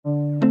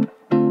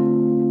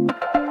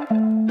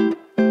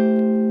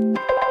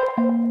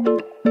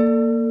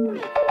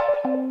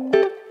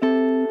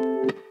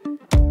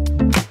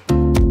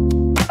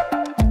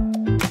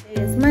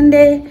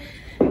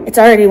It's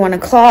already 1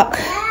 o'clock.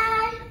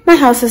 My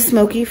house is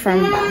smoky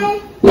from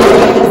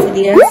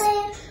quesadillas.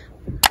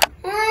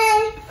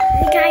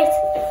 Hey guys.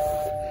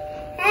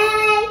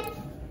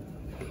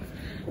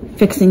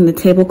 Fixing the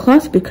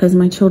tablecloth because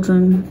my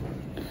children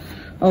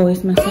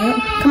always mess it up.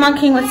 Come on,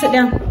 King, let's sit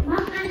down.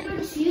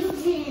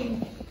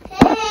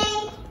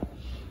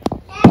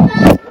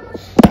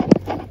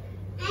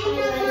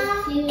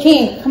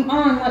 King, come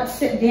on, let's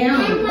sit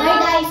down. Bye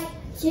guys.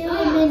 See you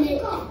in a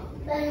minute.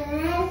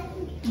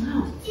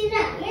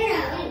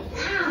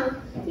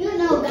 You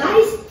know,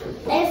 guys,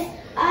 if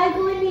I'm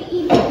going to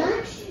eat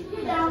lunch.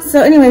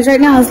 So anyways,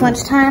 right now is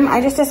lunchtime. I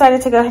just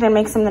decided to go ahead and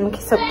make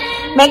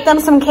them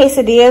some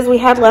quesadillas. We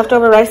had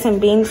leftover rice and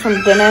beans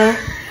from dinner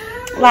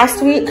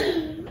last week.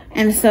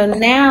 And so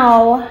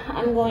now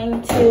I'm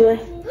going to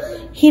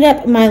heat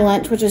up my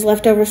lunch, which is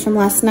leftovers from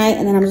last night.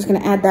 And then I'm just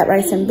going to add that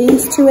rice and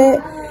beans to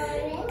it.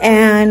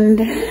 And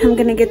I'm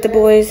going to get the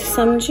boys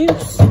some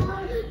juice.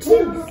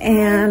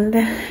 And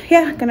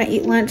yeah, gonna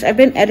eat lunch. I've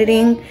been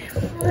editing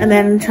and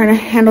then trying to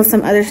handle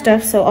some other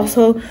stuff. So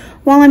also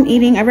while I'm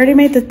eating, I've already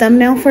made the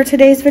thumbnail for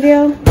today's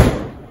video.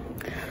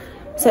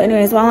 So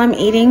anyways, while I'm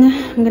eating,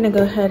 I'm gonna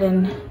go ahead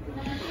and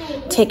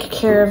take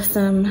care of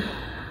some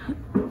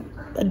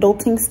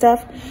adulting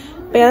stuff.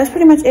 But yeah, that's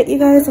pretty much it, you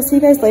guys. I'll see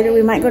you guys later.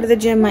 We might go to the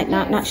gym, might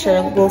not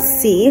sure. We'll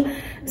see.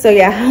 So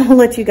yeah, I'll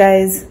let you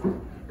guys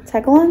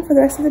tag along for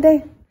the rest of the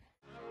day.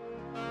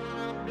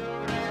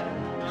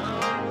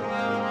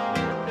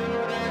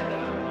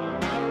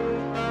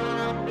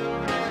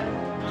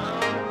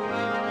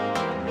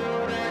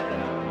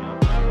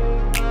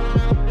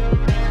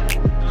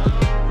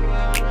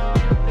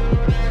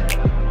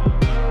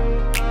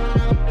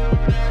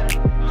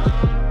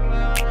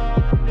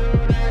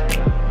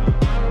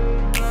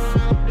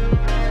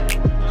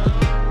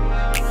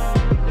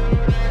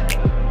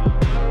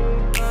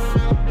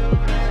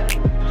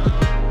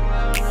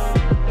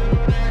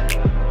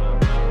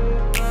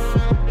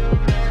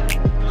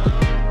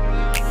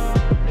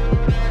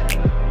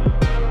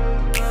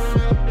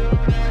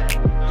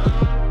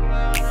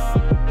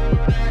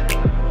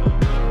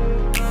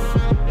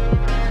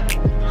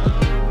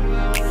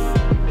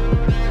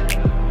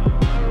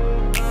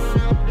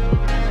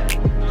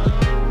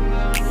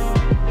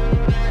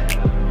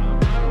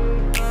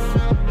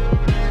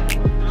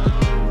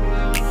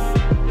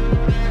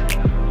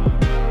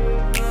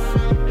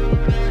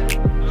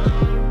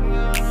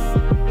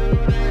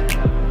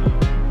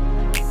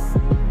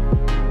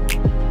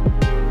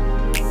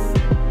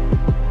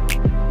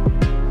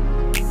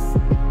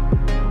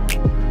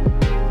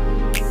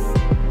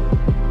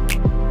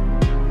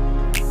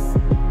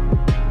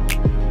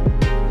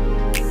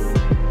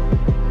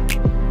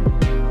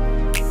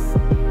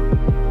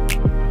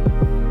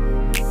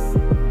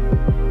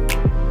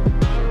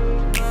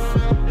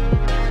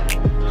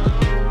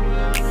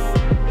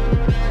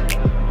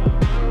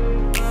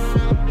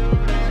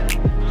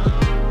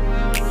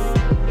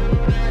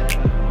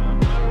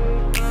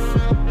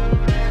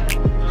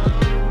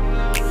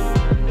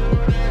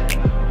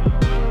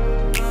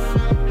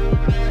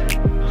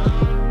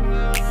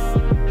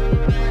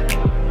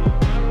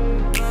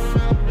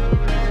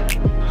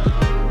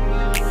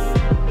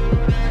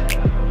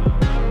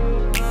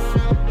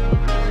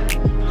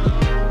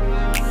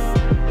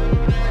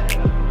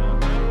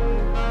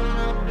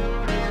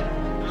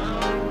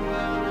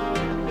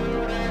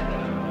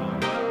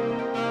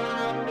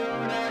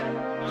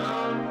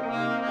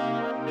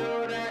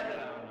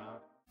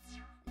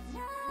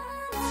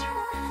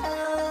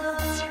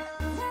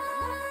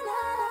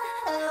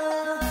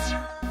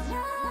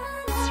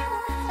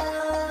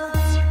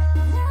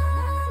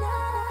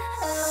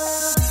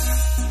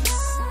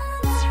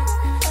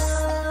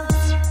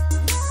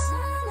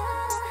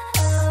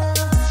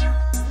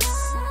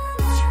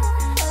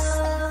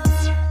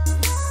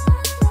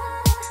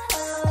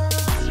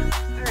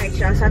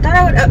 So I thought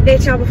I would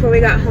update y'all before we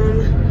got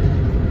home.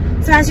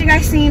 So as you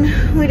guys seen,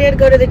 we did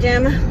go to the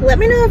gym. Let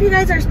me know if you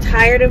guys are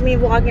tired of me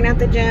vlogging at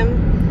the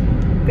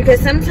gym, because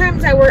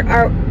sometimes our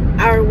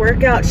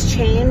workouts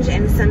change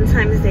and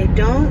sometimes they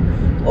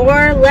don't.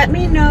 Or let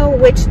me know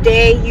which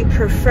day you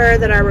prefer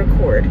that I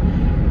record,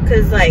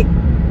 because like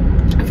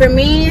for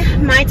me,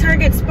 my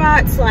target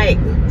spots, like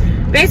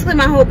basically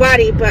my whole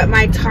body, but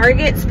my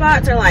target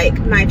spots are like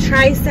my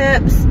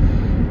triceps,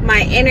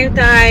 my inner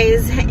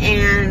thighs,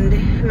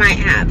 and my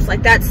abs.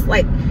 Like that's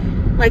like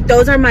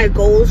those are my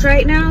goals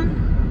right now.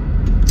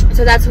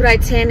 So that's what I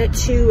tend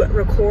to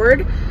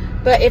record.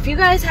 But if you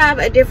guys have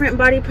a different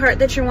body part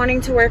that you're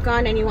wanting to work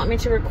on and you want me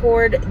to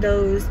record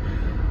those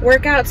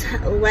workouts,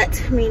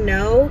 let me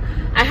know.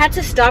 I had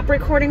to stop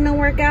recording the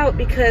workout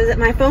because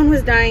my phone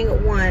was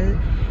dying,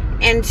 1,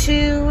 and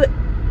 2,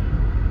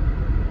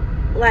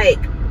 like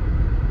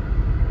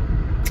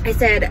I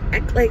said,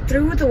 like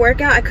through with the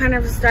workout, I kind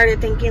of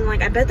started thinking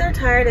like, I bet they're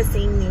tired of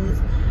seeing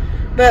these.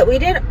 But we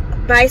did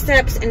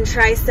biceps and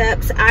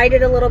triceps. I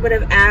did a little bit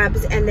of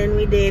abs, and then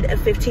we did a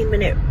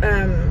 15-minute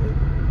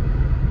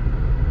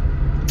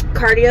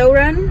cardio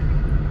run.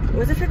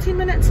 Was it 15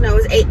 minutes? No, it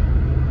was 8.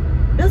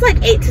 It was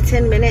like 8 to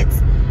 10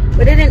 minutes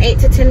We did an 8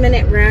 to 10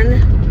 minute run,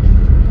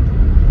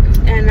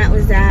 and that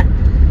was that.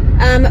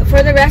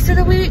 For the rest of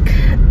the week,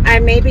 I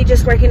may be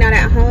just working out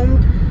at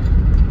home.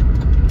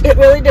 It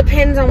really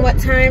depends on what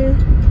time,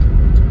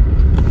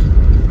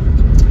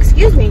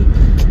 excuse me,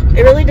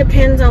 it really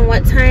depends on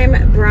what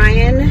time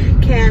Brian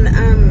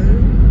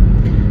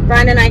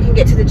and I can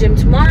get to the gym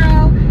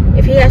tomorrow.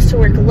 If he has to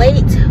work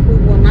late, we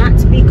will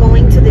not be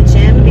going to the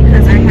gym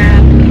because I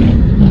have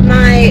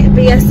my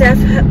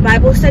BSF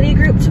Bible study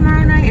group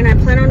tomorrow night, and I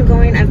plan on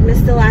going. I've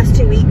missed the last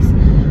 2 weeks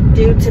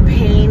due to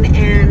pain,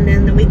 and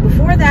then the week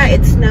before that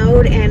it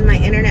snowed and my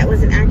internet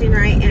wasn't acting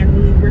right, and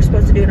we were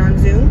supposed to do it on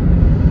Zoom,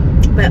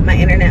 but my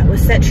internet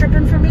was set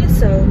tripping for me,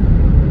 so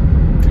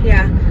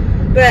yeah.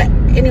 But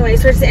anyway,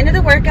 so it's the end of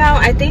the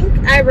workout. I think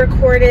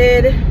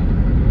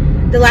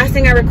the last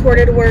thing I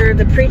recorded were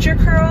the preacher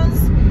curls,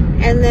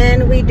 and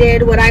then we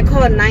did what I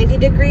call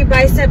 90-degree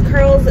bicep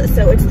curls.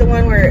 So it's the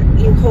one where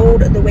you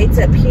hold the weights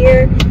up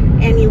here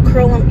and you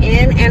curl them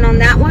in, and on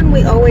that one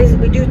we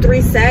do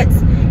 3 sets,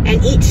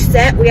 and each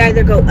set we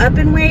either go up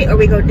in weight or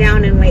we go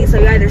down in weight. So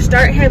you either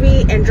start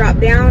heavy and drop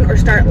down, or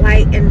start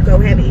light and go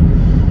heavy.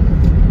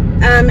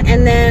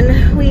 And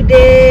then we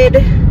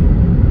did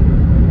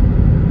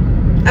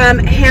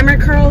hammer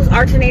curls,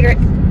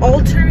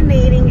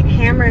 alternating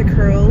hammer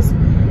curls,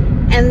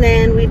 and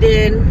then we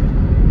did,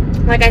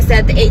 like I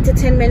said, the 8 to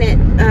 10 minute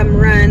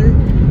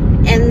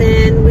run, and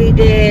then we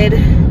did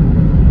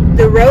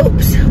the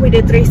ropes. We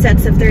did 3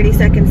 sets of 30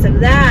 seconds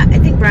of that. I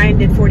think Brian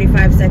did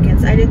 45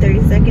 seconds. I did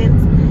 30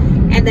 seconds.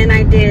 And then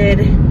I did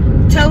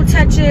toe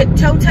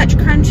touch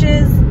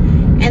crunches,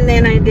 and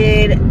then I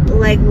did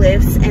leg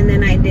lifts, and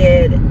then I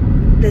did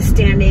the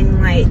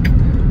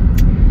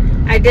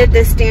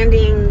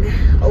standing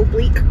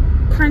oblique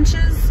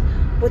crunches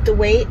with the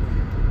weight.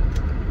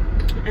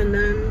 And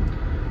then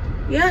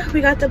yeah,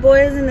 we got the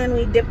boys, and then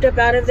we dipped up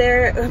out of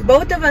there.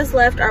 Both of us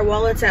left our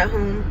wallets at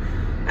home.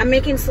 I'm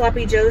making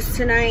sloppy joes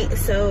tonight,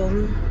 so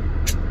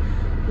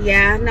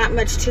yeah, not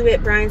much to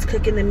it. Brian's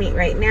cooking the meat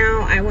right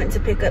now. I went to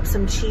pick up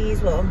some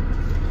cheese. Well,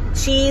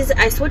 cheese,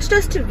 I switched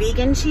us to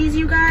vegan cheese,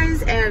 you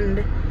guys,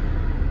 and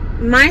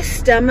my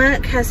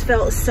stomach has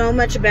felt so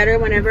much better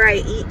whenever I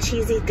eat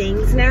cheesy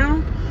things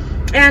now.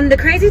 And the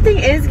crazy thing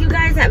is, you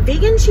guys, that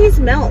vegan cheese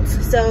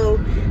melts. So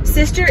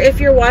sister, if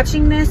you're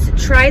watching this,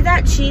 try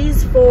that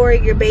cheese for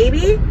your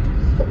baby,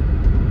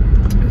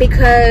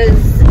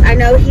 because I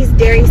know he's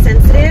dairy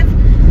sensitive,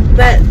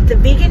 but the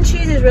vegan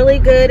cheese is really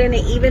good, and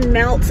it even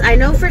melts. I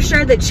know for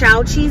sure the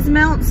chow cheese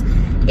melts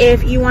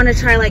if you want to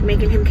try like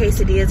making him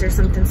quesadillas or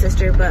something,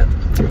 sister. But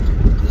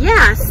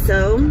yeah,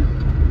 so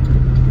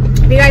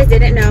if you guys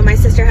didn't know, my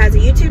sister has a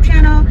YouTube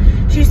channel.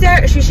 She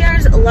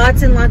shares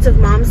lots and lots of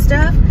mom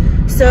stuff.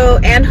 So,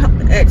 and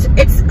it's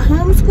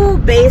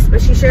homeschool based,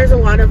 but she shares a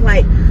lot of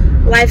like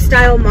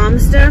lifestyle mom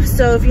stuff.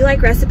 So if you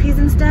like recipes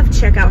and stuff,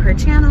 check out her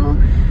channel.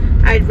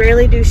 I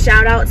rarely do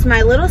shout outs.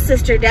 My little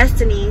sister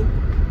Destiny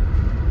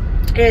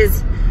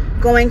is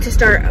going to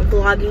start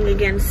vlogging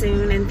again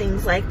soon and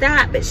things like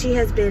that, but she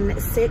has been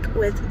sick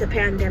with the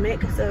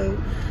pandemic, so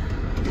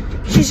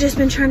she's just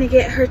been trying to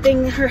get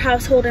her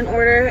household in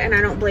order, and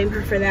I don't blame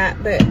her for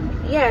that. But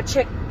yeah,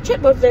 check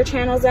both their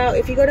channels out.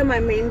 If you go to my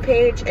main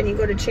page and you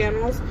go to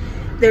channels,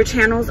 their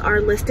channels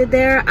are listed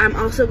there. I'm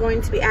also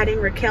going to be adding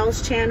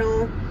Raquel's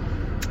channel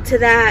to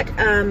that,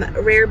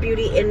 Rare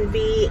Beauty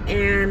Envy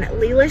and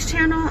Leela's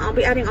channel. I'll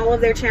be adding all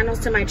of their channels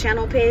to my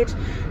channel page,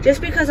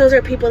 just because those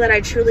are people that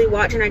I truly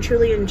watch and I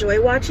truly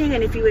enjoy watching.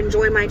 And if you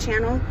enjoy my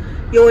channel,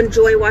 you'll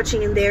enjoy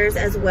watching in theirs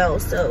as well.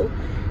 So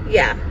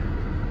yeah,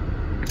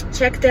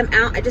 check them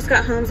out. I just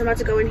got home, so I'm about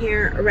to go in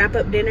here, wrap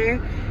up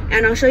dinner,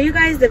 and I'll show you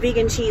guys the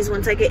vegan cheese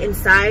once I get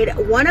inside.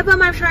 One of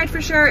them I've tried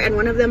for sure, and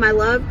one of them I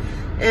love,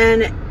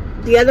 and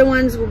the other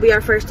ones will be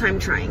our first time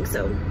trying,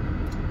 so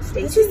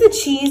stay tuned. This is the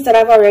cheese that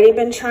I've already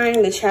been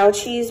trying, the chow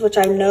cheese, which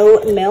I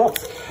know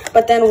melts.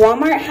 But then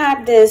Walmart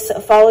had this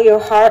follow your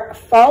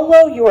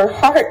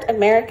heart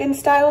American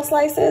style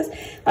slices.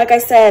 Like I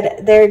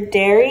said, they're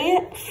dairy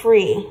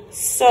free.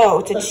 So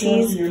it's a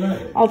cheese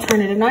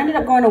alternative. And I ended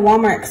up going to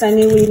Walmart because I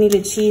knew we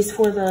needed cheese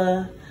for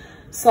the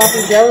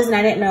sloppy joes, and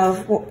I didn't know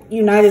if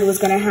United was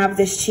going to have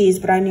this cheese,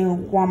 but I knew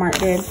Walmart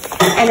did.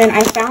 And then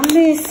I found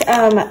these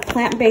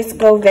plant-based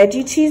Go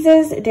Veggie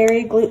cheeses,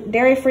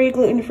 dairy-free,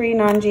 gluten-free,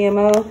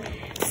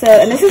 non-GMO. So,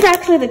 and this is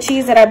actually the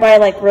cheese that I buy,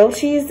 like real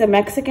cheese, the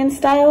Mexican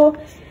style.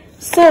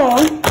 So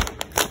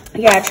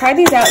yeah, try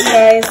these out, you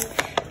guys.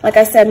 Like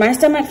I said, my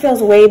stomach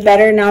feels way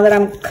better now that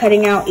I'm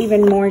cutting out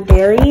even more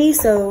dairy.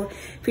 So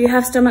if you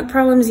have stomach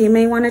problems, you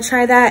may want to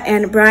try that.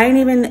 And Brian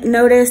even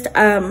noticed,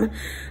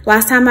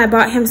 last time I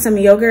bought him some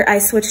yogurt, I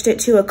switched it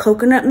to a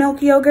coconut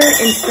milk yogurt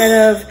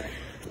instead of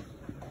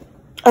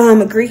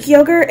Greek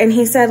yogurt. And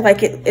he said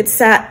like it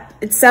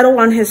settled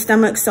on his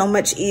stomach so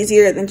much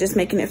easier than just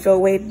making it feel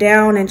weighed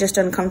down and just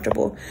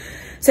uncomfortable.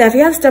 So if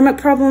you have stomach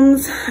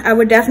problems, I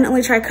would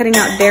definitely try cutting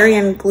out dairy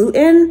and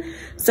gluten.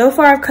 So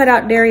far I've cut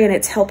out dairy and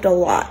it's helped a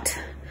lot.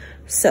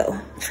 So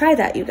try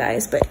that, you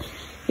guys. But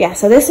yeah,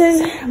 so this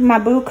is my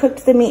boo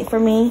cooked the meat for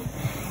me.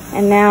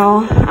 And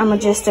now I'm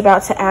just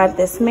about to add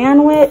this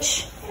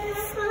manwich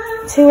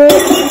to it.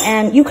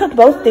 And you cooked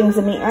both things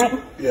of meat, right?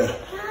 Yeah.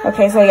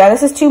 Okay, so yeah,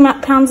 this is 2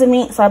 pounds of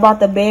meat. So I bought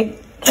the big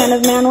can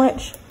of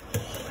manwich.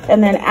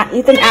 And then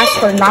Ethan asked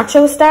for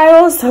nacho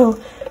style. So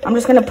I'm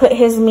just gonna put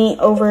his meat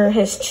over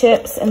his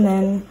chips. And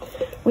then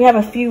we have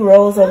a few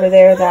rolls over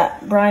there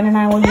that Brian and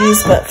I will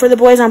use. But for the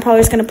boys, I'm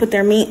probably just gonna put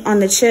their meat on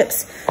the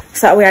chips.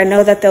 So that way I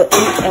know that they'll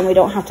eat and we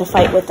don't have to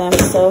fight with them.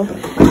 So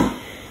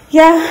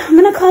yeah, I'm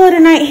gonna call it a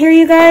night here,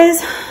 you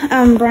guys.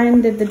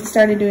 Brian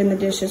started doing the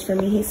dishes for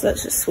me. He's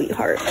such a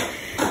sweetheart.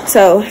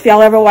 So if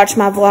y'all ever watch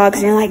my vlogs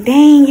and you're like,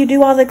 dang, you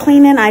do all the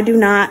cleaning, I do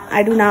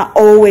not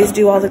always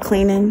do all the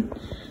cleaning.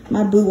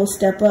 My boo will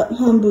step up,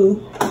 huh,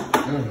 boo?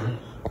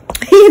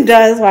 He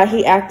does while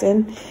he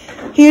acting.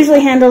 He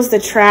usually handles the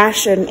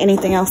trash and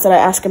anything else that I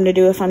ask him to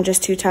do if I'm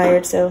just too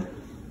tired. So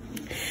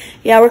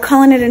yeah, we're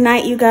calling it a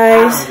night, you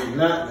guys. I do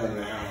not in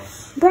the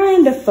house.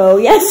 Brian Defoe,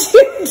 yes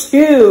you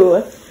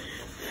do.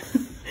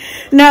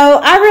 No,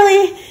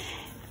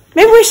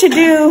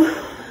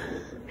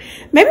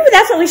 maybe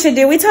that's what we should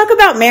do. We talk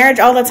about marriage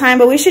all the time,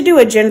 but we should do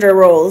a gender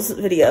roles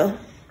video.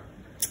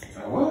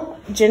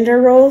 What?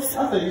 Gender roles?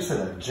 I thought you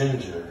said a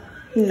ginger.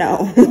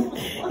 No.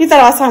 You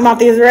thought I was talking about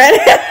these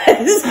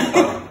redheads.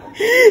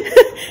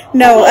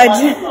 No,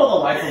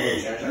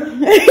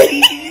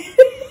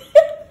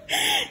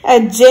 a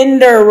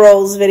gender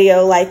roles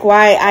video, like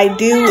why I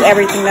do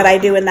everything that I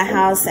do in the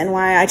house and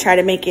why I try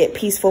to make it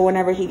peaceful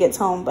whenever he gets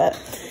home. But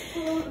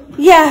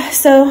yeah,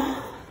 so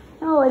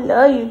oh, I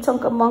love you,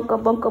 Tonka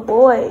Monka Bunka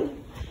boy.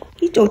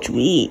 He don't you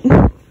eat.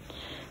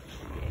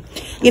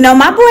 You know,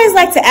 my boys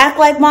like to act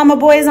like mama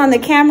boys on the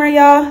camera,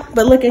 y'all.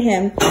 But look at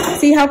him.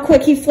 See how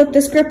quick he flipped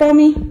the script on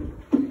me?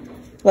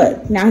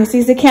 Look, now he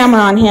sees the camera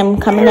on him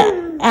coming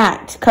to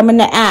act.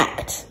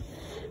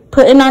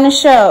 Putting on a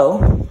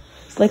show.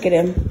 Look at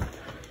him.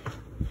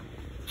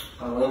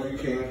 I love you,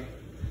 King.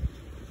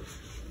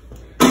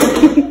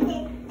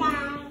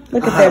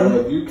 Look at them. I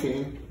love you,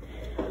 King.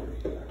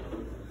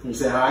 Can you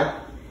say hi?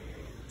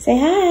 Say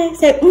hi.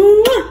 Say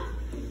mwah.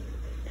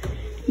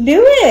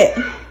 Do it.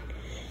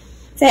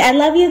 Say I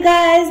love you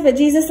guys, but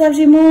Jesus loves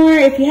you more.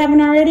 If you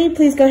haven't already,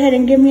 please go ahead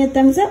and give me a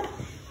thumbs up.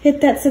 Hit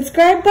that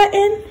subscribe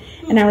button.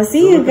 And I will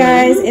see you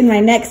guys in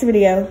my next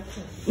video.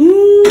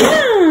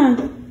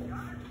 Mwah.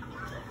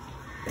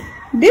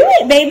 Do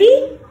it,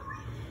 baby.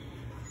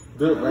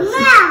 Do it,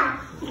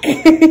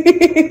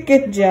 Lexi.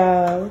 Good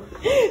job.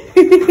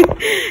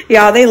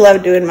 Y'all, they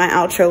love doing my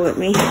outro with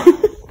me.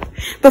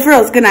 But for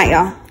real, good night,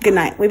 y'all. Good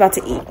night. We about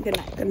to eat. Good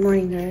night. Good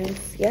morning, guys.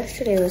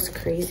 Yesterday was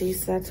crazy,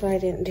 so that's why I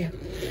didn't do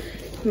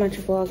much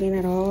vlogging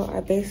at all.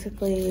 I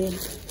basically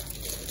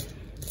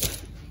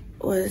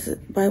was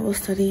Bible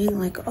studying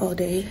like all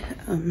day.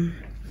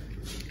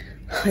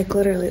 Like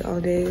literally all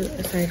day,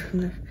 aside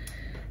from the...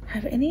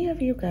 Have any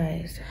of you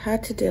guys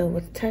had to deal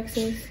with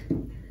Texas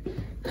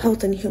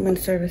Health and Human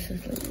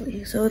Services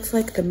lately? So it's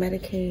like the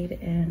Medicaid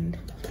and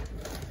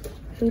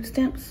food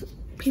stamps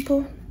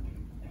people.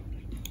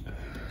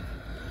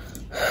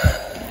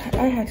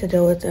 I had to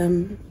deal with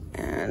them,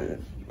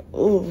 and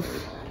ooh,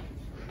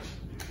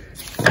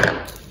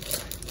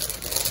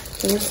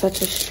 it was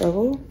such a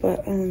struggle.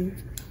 But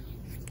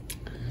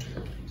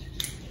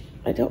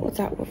I dealt with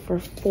that for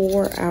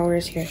 4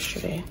 hours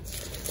yesterday.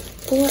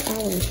 4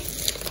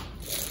 hours,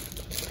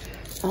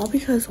 all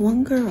because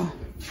one girl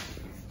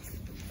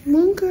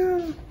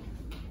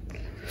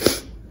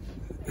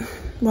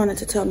wanted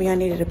to tell me I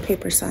needed a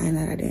paper sign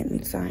that I didn't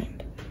need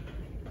signed.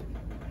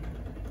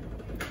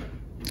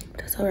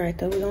 That's all right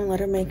though, we're gonna let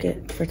her make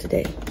it for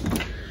today.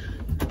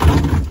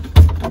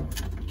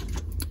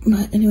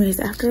 But anyways,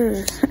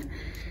 after,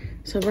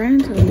 so Brian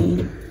told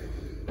me,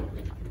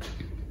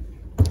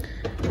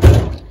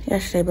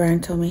 yesterday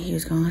Brian told me he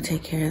was gonna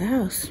take care of the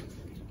house.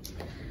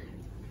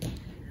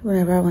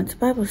 Whenever I went to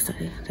Bible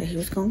study, that he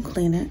was gonna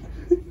clean it.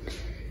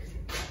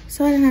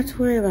 So I didn't have to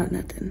worry about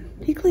nothing.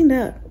 He cleaned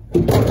up.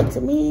 But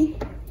to me,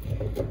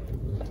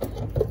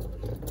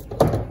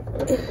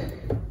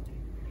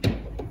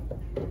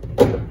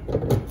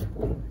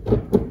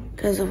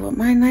 because of what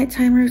my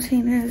nighttime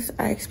routine is,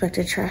 I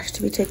expected trash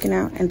to be taken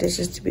out and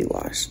dishes to be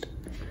washed.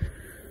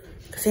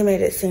 Because he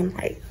made it seem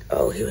like,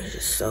 oh, he was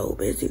just so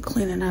busy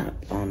cleaning up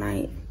all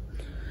night.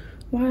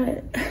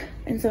 What?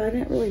 And so I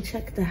didn't really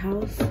check the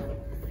house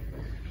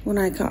when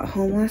I got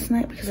home last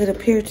night because it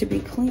appeared to be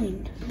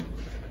clean.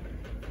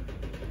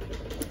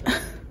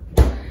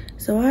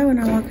 So when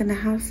I walk in the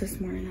house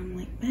this morning, I'm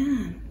like,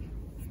 man,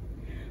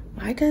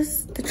 why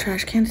does the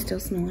trash can still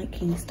smell like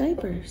King's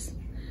diapers?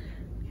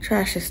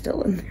 Trash is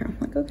still in there. I'm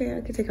like, okay,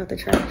 I can take out the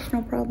trash,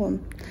 no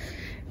problem.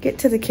 Get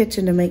to the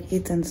kitchen to make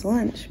Ethan's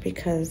lunch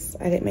because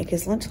I didn't make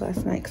his lunch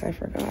last night because I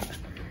forgot.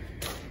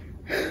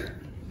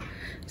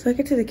 So I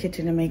get to the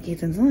kitchen to make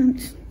Ethan's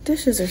lunch.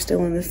 Dishes are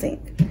still in the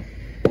sink.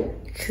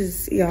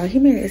 Because, y'all, he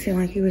made it seem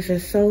like he was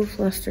just so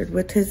flustered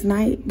with his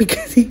night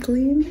because he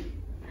cleaned.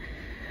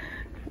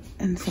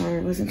 And so I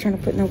wasn't trying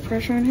to put no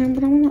pressure on him,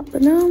 but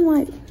now I'm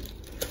like,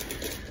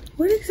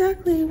 what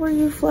exactly were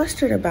you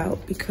flustered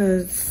about?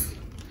 Because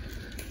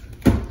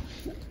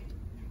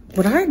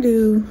what I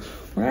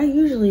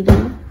usually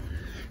do,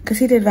 because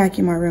he did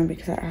vacuum our room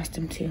because I asked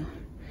him to.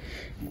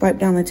 Wipe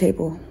down the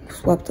table,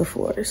 swept the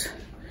floors.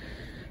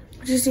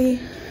 But you see,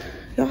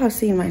 y'all have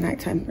seen my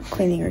nighttime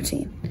cleaning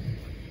routine.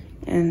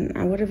 And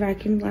I would have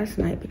vacuumed last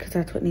night because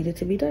that's what needed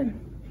to be done.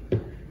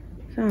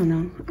 So I don't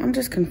know. I'm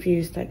just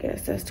confused, I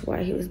guess, as to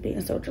why he was being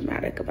so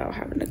dramatic about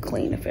having to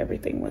clean if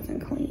everything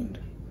wasn't cleaned.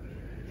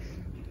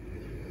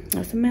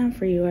 That's a man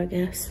for you, I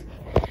guess.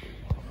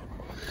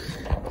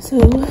 So,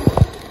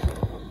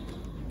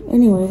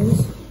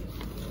 anyways,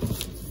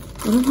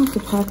 I don't have to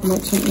pack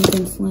much in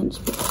Ethan's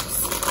lunch because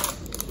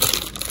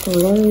for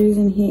whatever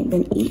reason he ain't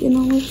been eating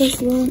all of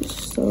his lunch.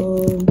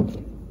 So,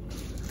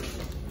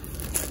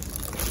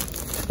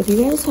 if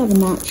you guys have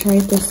not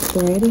tried this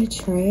bread,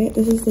 try it.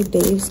 This is the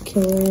Dave's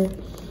Killer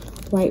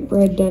white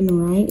bread done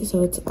right.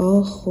 So it's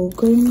all whole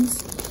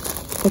grains.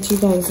 But you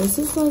guys, this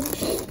is like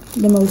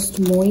the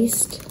most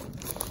moist,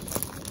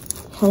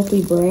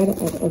 healthy bread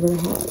I've ever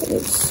had.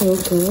 It's so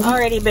good.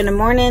 Already been a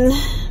morning.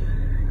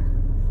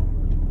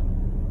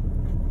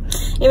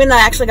 Even though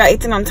I actually got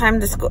Ethan on time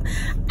to school.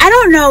 I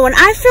don't know, when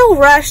I feel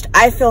rushed,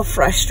 I feel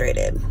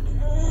frustrated.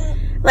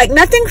 Like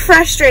nothing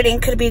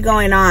frustrating could be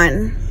going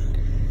on.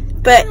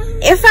 But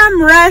if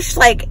I'm rushed,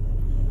 like,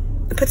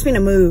 it puts me in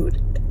a mood.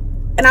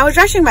 And I was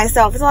rushing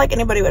myself. It's not like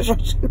anybody was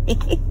rushing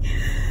me.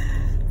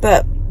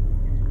 But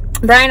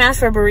Brian asked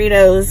for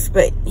burritos,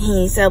 but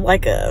he said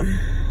like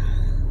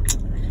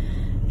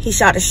he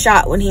shot a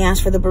shot when he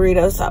asked for the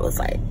burritos. So I was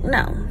like,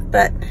 no.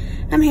 But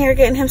I'm here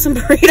getting him some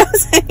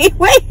burritos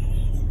anyway.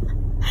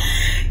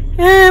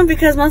 And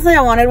because mostly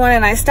I wanted one,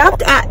 and I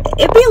stopped at,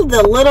 it'd be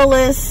the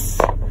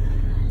littlest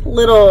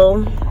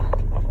little,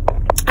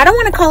 I don't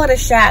want to call it a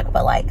shack,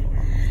 but like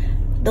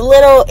the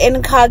little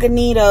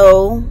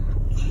incognito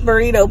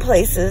burrito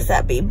places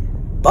that be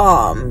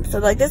bomb. So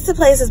like this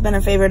place has been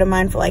a favorite of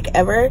mine for like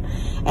ever.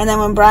 And then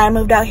when Brian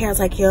moved out here, I was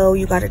like, yo,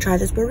 you got to try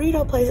this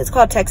burrito place. It's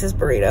called Texas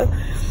Burrito.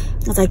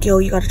 I was like, yo,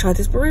 you got to try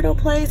this burrito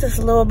place. It's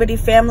a little bitty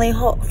family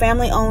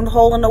owned,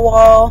 hole in the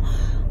wall.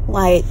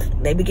 Like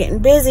they be getting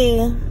busy.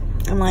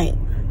 I'm like,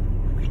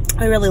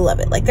 I really love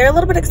it. Like they're a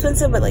little bit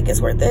expensive, but like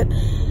it's worth it.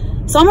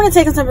 So I'm gonna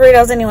take him some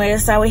burritos anyway,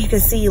 so that way he can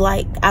see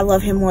like I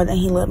love him more than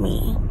he loved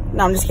me.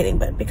 No, I'm just kidding,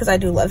 but because I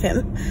do love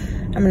him,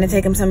 I'm gonna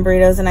take him some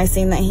burritos. And I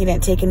seen that he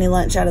didn't take any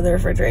lunch out of the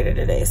refrigerator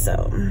today,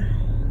 so.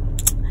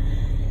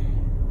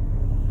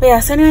 But yeah,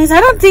 so anyways, I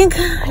don't think,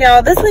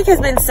 y'all, this week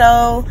has been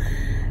so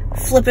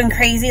flipping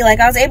crazy. Like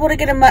I was able to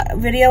get a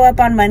video up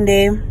on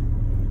Monday.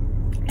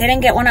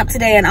 Didn't get one up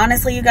today, and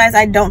honestly, you guys,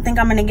 I don't think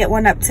I'm gonna get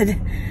one up today.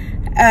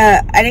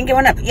 I didn't get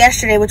one up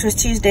yesterday, which was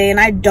Tuesday, and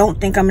I don't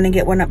think I'm gonna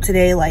get one up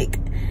today. Like,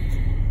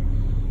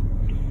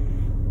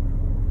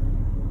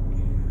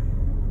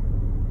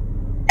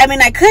 I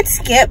mean, I could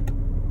skip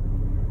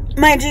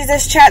my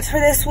Jesus chats for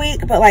this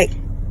week, but like,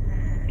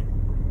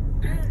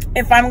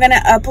 if I'm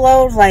gonna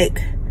upload, like,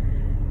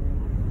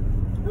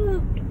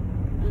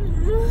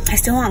 I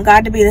still want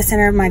God to be the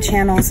center of my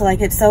channel. So like,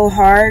 it's so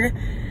hard.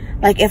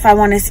 Like if I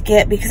want to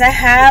skip, because I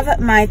have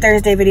my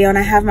Thursday video and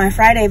I have my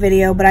Friday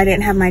video, but I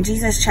didn't have my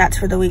Jesus chats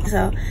for the week.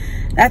 So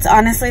that's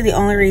honestly the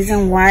only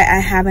reason why I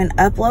haven't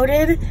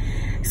uploaded.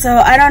 So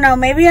I don't know,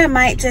 maybe I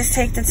might just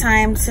take the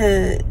time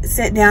to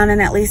sit down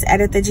and at least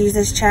edit the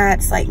Jesus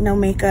chats, like no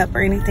makeup or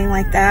anything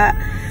like that,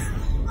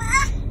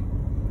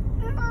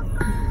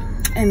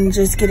 and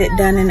just get it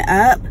done and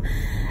up.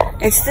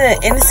 It's the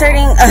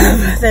inserting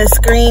of the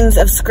screens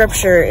of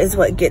scripture is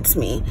what gets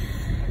me.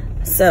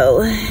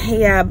 So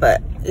yeah,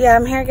 but yeah,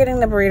 I'm here getting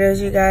the burritos,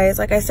 you guys.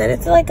 Like I said,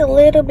 it's like a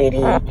little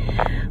bitty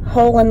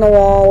hole in the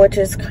wall, which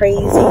is crazy.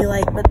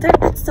 Like, but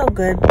it's so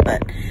good.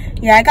 But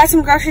yeah, I got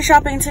some grocery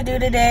shopping to do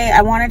today.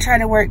 I want to try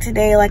to work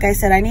today. Like I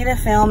said, I need to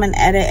film and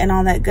edit and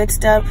all that good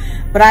stuff.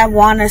 But I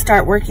want to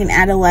start working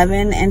at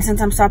 11. And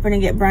since I'm stopping to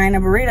get Brian a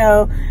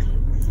burrito,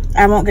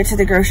 I won't get to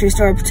the grocery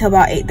store until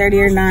about 8:30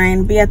 or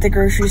 9. Be at the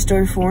grocery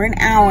store for an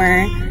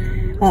hour.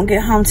 Won't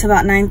get home till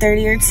about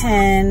 9:30 or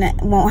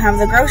 10. Won't have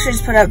the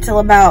groceries put up till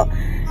about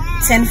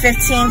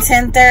 10:15,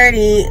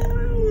 10:30,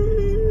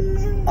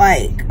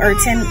 like, or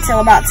 10 till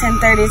about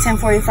 10:30,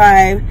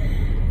 10:45,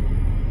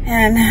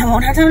 and I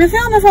won't have time to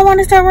film if I want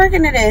to start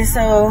working today.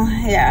 So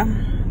yeah,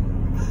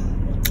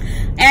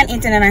 and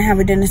Ethan and I have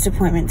a dentist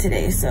appointment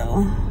today,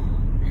 so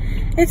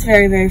it's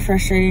very, very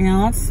frustrating,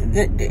 y'all.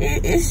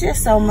 It's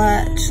just so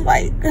much,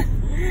 like,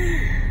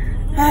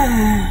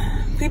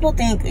 people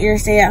think you're a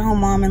stay-at-home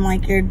mom and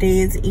like your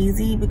day is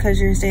easy because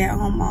you're a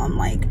stay-at-home mom.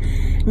 Like,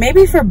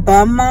 maybe for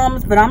bum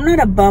moms, but I'm not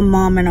a bum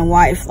mom and a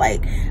wife.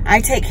 Like, I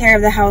take care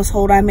of the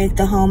household, I make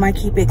the home, I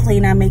keep it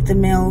clean, I make the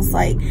meals.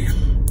 Like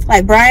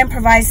Brian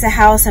provides the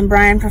house and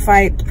Brian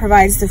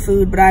provides the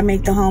food, but I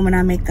make the home and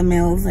I make the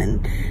meals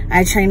and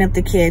I train up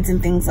the kids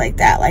and things like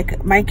that.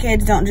 Like, my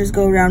kids don't just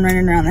go around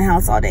running around the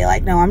house all day.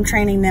 Like, no, I'm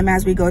training them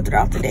as we go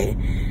throughout the day.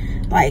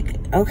 Like,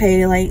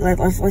 okay, like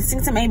let's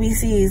sing some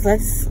ABCs.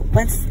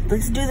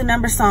 Let's do the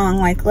number song.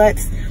 Like,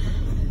 let's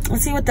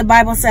let's see what the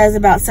Bible says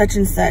about such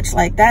and such.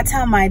 Like, that's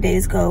how my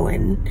days go.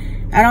 And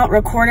I don't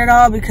record it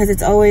all because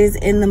it's always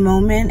in the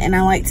moment, and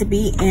I like to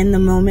be in the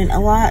moment a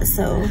lot.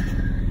 So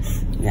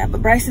yeah,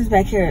 but Bryson's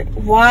back here.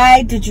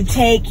 Why did you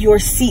take your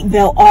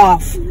seatbelt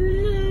off?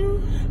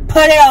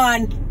 Put it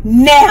on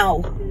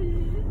now.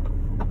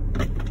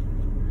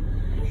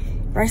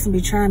 Bryson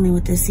be trying me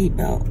with this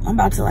seatbelt. I'm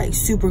about to like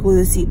super glue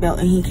the seatbelt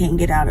and he can't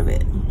get out of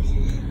it.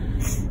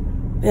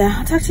 Yeah,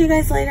 I'll talk to you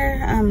guys later.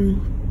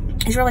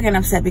 He's really getting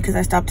upset because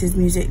I stopped his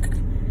music.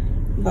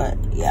 But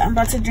yeah, I'm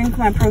about to drink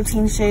my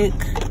protein shake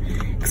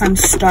because I'm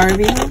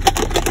starving.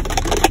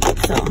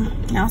 So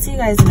I'll see you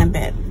guys in a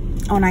bit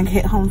when I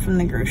get home from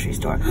the grocery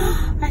store.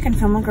 I can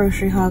film a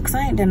grocery haul because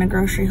I ain't done a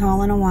grocery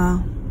haul in a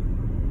while.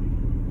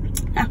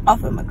 I'll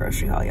film a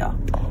grocery haul, y'all.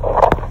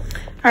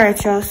 All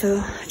right, y'all,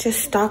 so just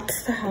stocked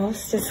the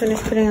house. Just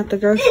finished putting out the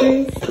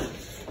groceries.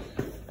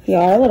 Yeah,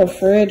 our little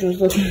fridge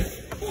was looking,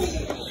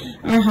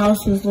 our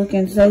house was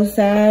looking so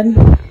sad.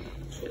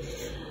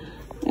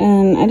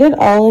 And I did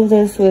all of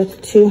this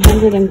with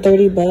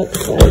 230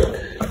 bucks, like,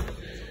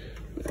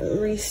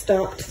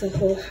 restocked the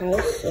whole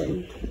house.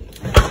 And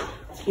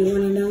if you want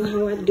to know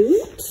how I do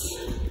it,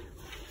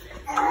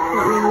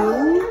 let me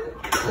know.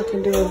 I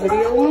can do a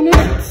video on it.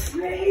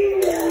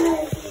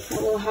 My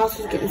little house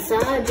is getting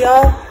sad,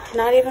 y'all.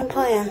 Not even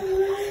playing.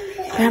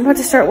 Yeah, I'm about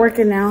to start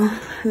working now.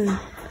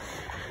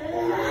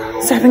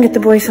 Stop and get the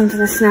boys something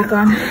to snack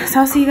on.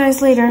 So I'll see you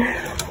guys later.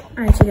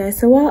 All right, you guys.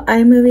 So while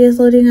iMovie is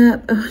loading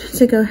up, I wanted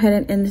to go ahead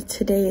and end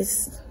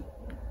today's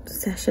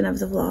session of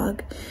the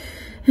vlog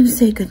and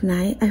say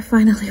goodnight. I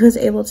finally was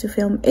able to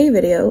film a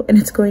video, and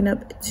it's going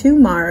up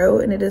tomorrow,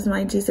 and it is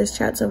my Jesus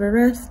Chats Over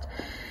Rest.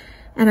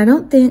 And I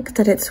don't think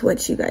that it's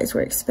what you guys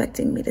were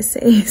expecting me to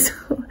say.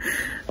 So,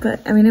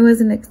 but I mean, it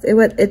wasn't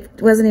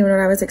even what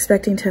I was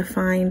expecting to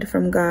find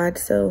from God.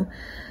 So,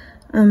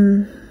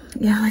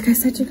 yeah, like I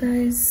said, you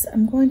guys,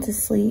 I'm going to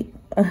sleep.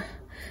 I'm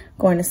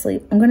going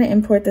to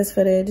import this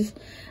footage.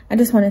 I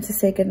just wanted to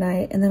say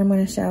goodnight, and then I'm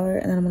going to shower,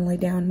 and then I'm going to lay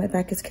down. My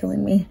back is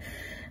killing me.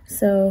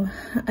 So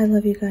I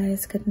love you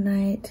guys. Good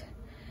night.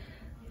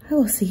 I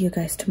will see you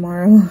guys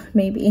tomorrow.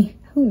 Maybe.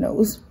 Who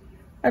knows?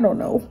 I don't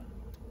know.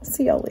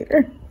 See y'all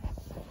later.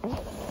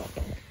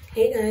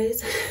 Hey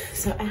guys,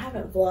 so I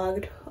haven't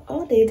vlogged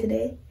all day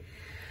today.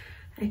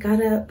 I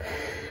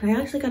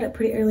actually got up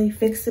pretty early,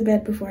 fixed the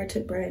bed before I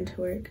took Brian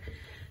to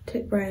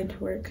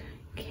work,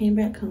 came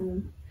back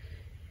home,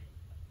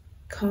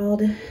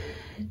 called,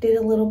 did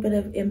a little bit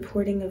of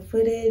importing of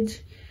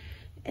footage,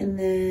 and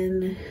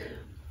then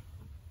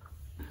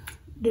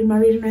did my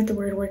read and write the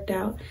word, worked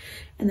out,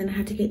 and then I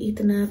had to get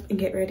Ethan up and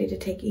get ready to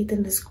take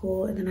Ethan to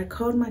school, and then I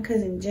called my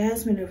cousin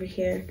Jasmine over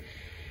here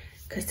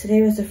because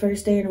today was the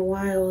first day in a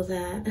while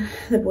that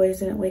the boys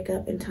didn't wake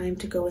up in time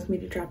to go with me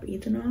to drop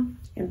Ethan off.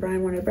 And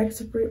Brian wanted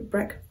breakfast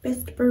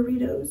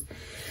burritos.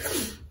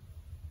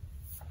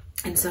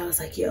 And so I was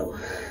like, yo,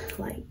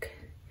 like,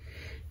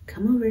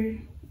 come over.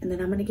 And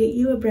then I'm going to get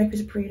you a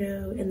breakfast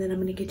burrito. And then I'm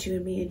going to get you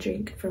and me a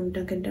drink from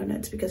Dunkin'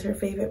 Donuts because her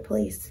favorite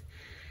place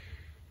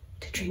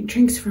to drink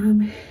drinks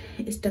from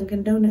is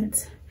Dunkin'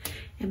 Donuts.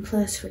 And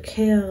plus,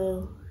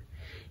 Raquel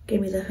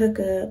gave me the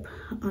hookup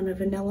on a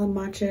vanilla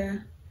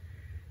matcha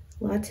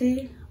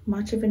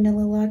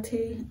vanilla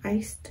latte,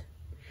 iced.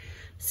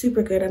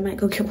 Super good. I might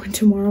go get one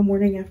tomorrow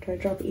morning after I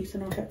drop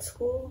Ethan off at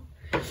school.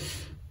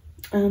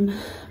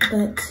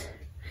 But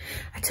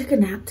I took a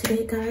nap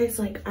today, guys.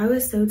 Like, I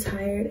was so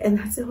tired, and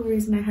that's the whole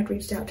reason I had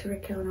reached out to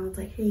Raquel, and I was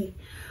like, hey,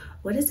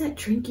 what is that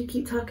drink you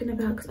keep talking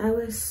about? Because I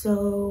was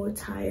so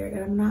tired,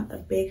 and I'm not a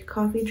big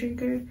coffee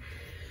drinker.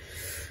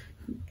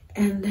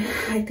 And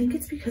I think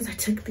it's because I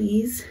took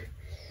these,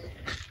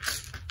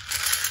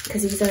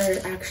 because these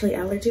are actually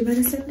allergy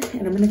medicine,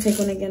 and I'm going to take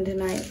one again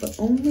tonight, but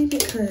only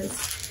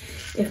because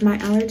if my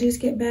allergies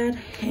get bad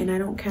and I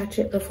don't catch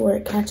it before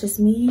it catches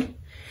me,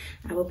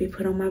 I will be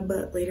put on my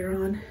butt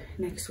later on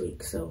next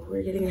week. So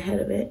we're getting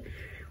ahead of it.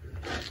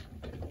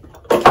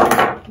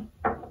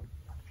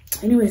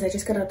 Anyways, I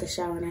just got out the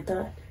shower and I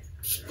thought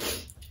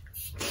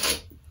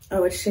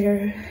I would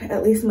share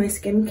at least my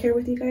skincare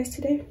with you guys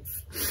today.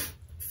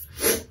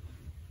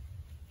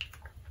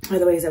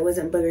 Otherwise, it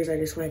wasn't boogers I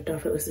just wiped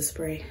off, it was the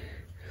spray.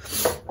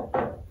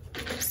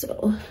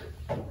 So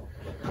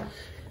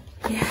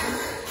yeah,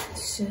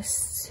 it's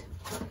just,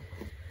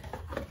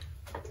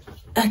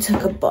 I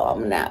took a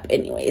bomb nap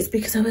anyways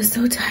because I was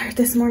so tired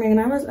this morning, and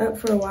I was up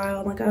for a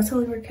while. Like, I was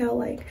telling Raquel,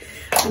 like,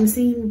 I'm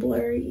seeing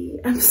blurry,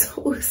 I'm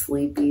so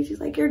sleepy. She's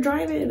like, you're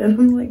driving, and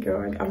I'm like,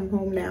 girl, I'm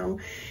home now.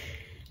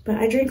 But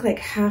I drank like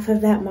half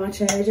of that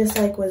matcha. I just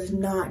like was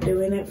not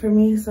doing it for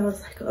me, so I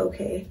was like,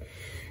 okay.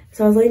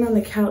 So I was laying on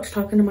the couch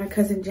talking to my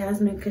cousin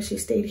Jasmine because she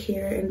stayed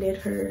here and did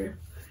her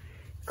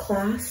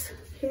class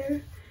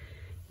here.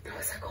 And I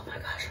was like, oh my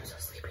gosh, I'm so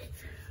sleepy.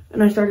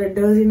 And I started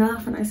dozing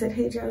off, and I said,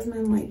 hey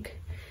Jasmine,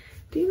 like,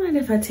 do you mind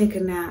if I take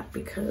a nap?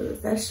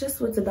 Because that's just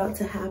what's about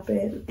to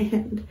happen.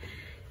 And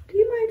do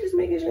you mind just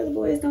making sure the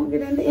boys don't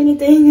get into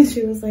anything? And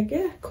she was like,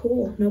 yeah,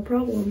 cool, no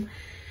problem.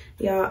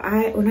 Y'all,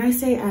 when I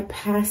say I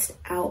passed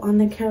out on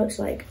the couch,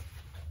 like,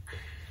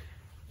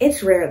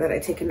 it's rare that I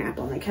take a nap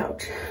on the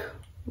couch.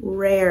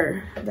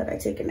 Rare that I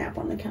take a nap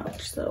on the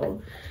couch.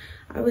 So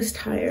I was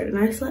tired and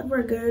I slept for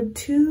a good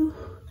two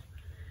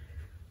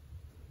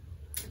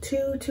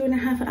and a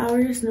half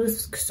hours, and it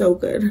was so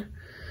good.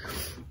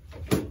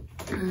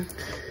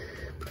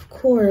 Of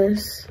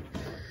course,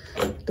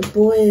 the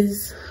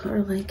boys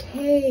are like,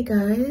 hey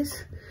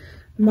guys,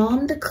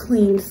 mom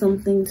cleaned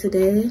something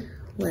today.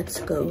 Let's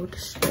go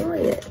destroy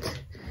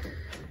it.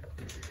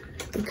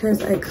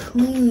 Because I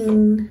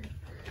cleaned,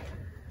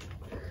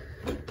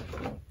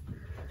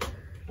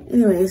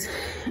 anyways,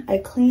 I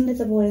cleaned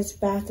the boys'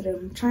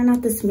 bathroom. Try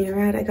not to smear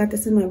it. I got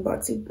this in my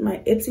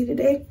Ipsy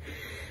today.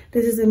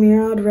 This is a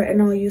Mirror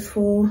Retinol Youth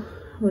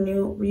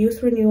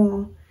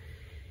Renewal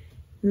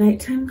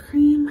Nighttime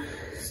Cream.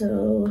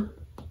 So,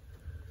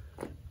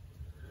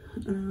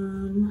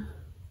 oh,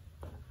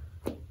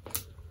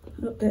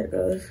 there it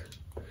goes.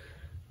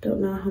 Don't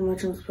know how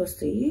much I'm supposed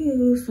to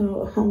use,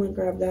 so I'll only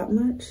grab that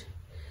much.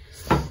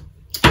 I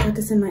got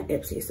this in my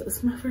Ipsy, so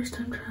it's my first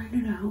time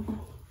trying it out.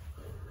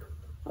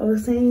 I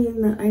was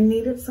saying that I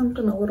needed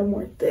something a little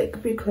more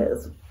thick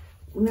because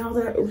now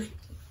that it's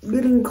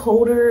getting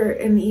colder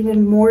and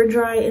even more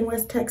dry in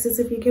West Texas,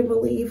 if you can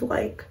believe,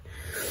 like,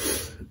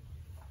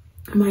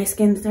 my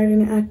skin's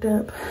starting to act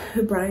up.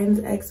 Brian's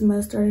eczema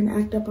is starting to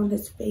act up on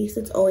his face.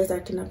 It's always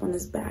acting up on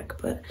his back,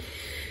 but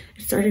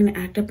it's starting to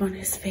act up on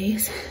his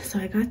face. So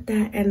I got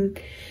that, and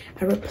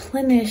I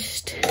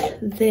replenished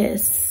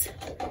this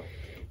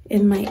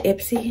in my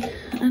Ipsy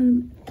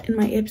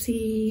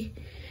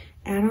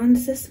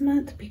add-ons this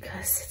month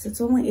because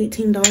it's only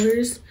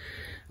 $18.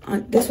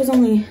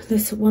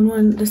 This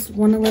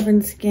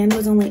 111 Skin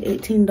was only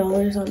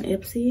 $18 on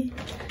Ipsy,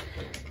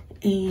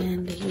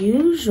 and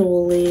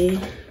usually,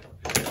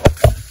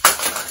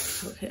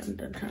 okay, I'm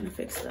done trying to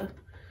fix stuff.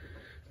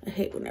 I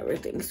hate when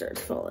everything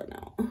starts falling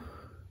out.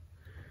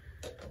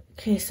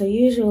 Okay, so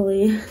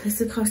usually this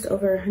would cost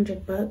over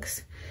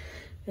 $100.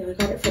 And we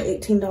got it for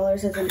 $18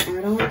 as an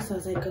add-on, so I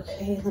was like,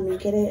 okay, let me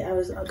get it. I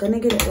was gonna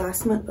get it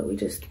last month, but we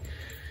didn't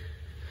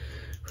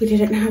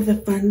have the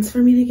funds for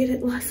me to get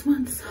it last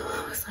month. So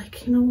I was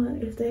like, you know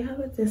what? If they have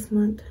it this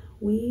month,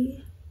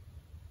 we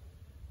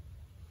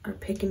are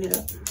picking it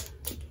up.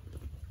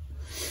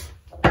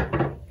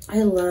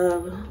 I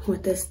love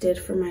what this did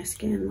for my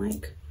skin.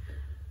 Like,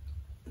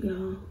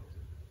 y'all.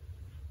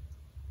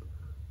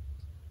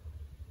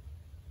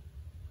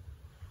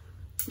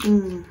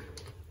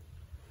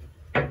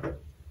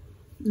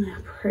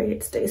 I pray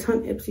it stays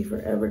on Ipsy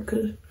forever,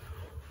 because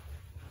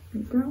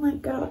girl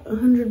ain't got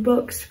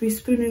 $100 to be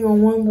spending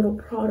on one little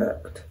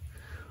product.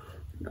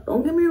 Now,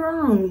 don't get me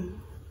wrong,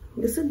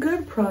 it's a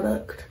good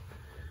product,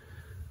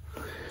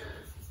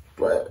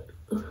 but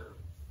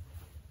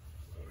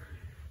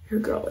your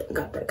girl ain't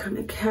got that kind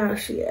of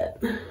cash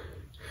yet.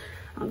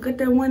 I'll get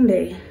there one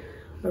day,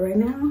 but right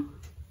now,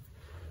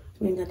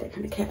 we ain't got that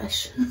kind of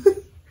cash.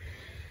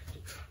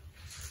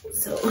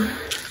 So,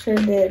 sure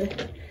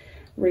did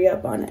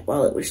re-up on it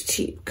while it was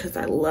cheap, because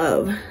I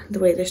love the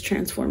way this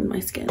transformed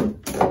my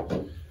skin.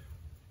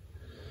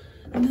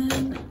 And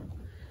then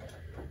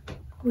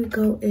we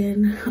go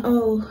in.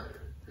 Oh,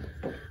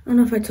 I don't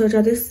know if I told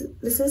y'all, this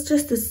is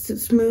just a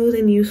smooth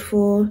and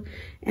useful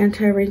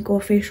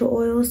anti-wrinkle facial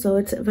oil. So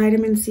it's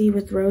vitamin C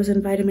with rose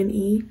and vitamin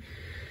E.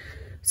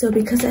 So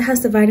because it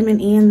has the vitamin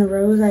E and the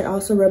rose, I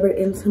also rub it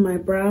into my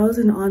brows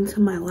and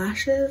onto my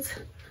lashes,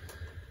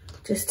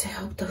 just to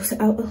help those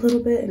out a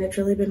little bit, and it's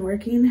really been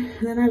working.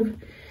 And then I've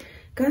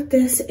got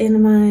this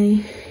in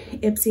my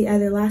Ipsy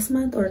either last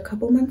month or a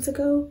couple months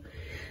ago.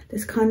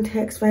 This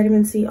Context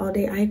Vitamin C All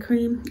Day Eye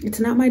Cream.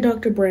 It's not my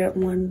Dr. Brandt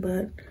one,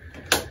 but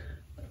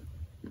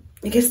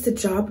it gets the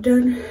job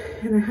done.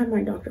 And I have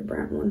my Dr.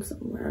 Brandt one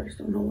somewhere. I just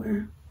don't know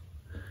where.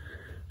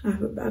 I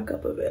have a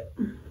backup of it.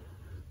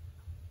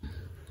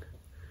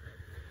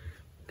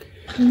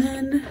 And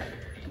then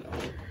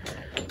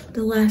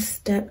the last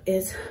step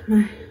is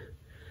my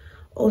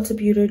Ulta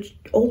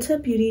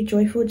Beauty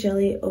Joyful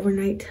Jelly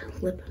Overnight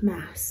Lip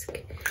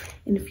Mask,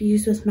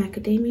 infused with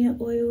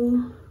macadamia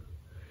oil.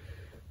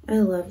 I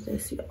love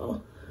this,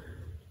 y'all.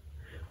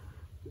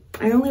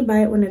 I only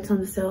buy it when it's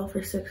on sale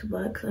for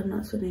 $6. I'm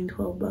not spending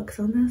 $12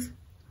 on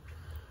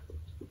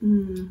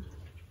this.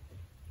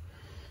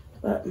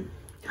 But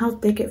how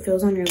thick it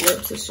feels on your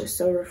lips is just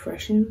so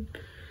refreshing.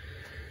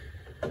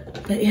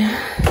 But yeah,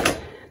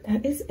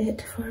 that is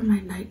it for my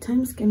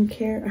nighttime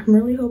skincare. I'm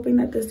really hoping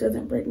that this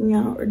doesn't break me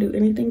out or do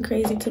anything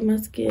crazy to my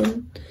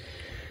skin.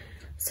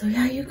 So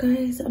yeah, you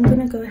guys, I'm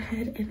gonna go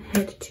ahead and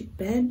head to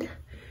bed.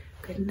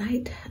 Good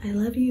night. I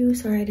love you.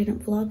 Sorry I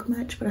didn't vlog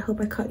much, but I hope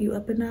I caught you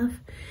up enough.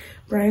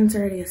 Brian's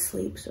already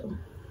asleep, so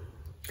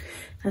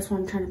that's why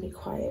I'm trying to be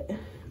quiet.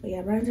 But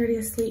yeah, Brian's already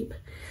asleep.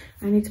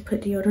 I need to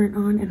put deodorant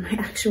on and my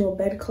actual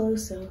bed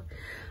clothes, so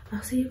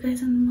I'll see you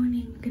guys in the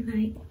morning. Good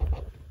night.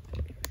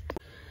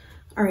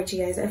 All right,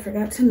 you guys, I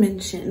forgot to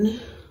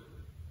mention,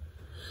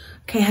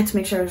 okay, I had to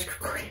make sure I was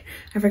recording.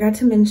 I forgot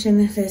to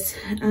mention this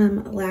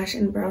lash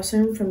and brow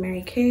serum from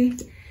Mary Kay.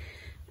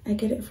 I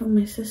get it from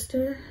my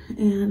sister,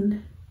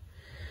 and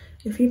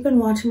If you've been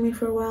watching me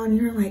for a while and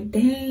you're like,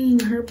 dang,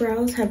 her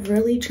brows have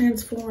really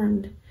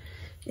transformed,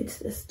 it's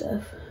this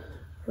stuff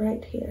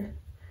right here.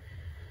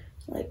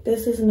 Like,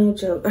 this is no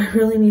joke. I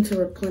really need to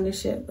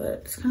replenish it,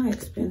 but it's kind of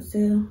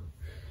expensive.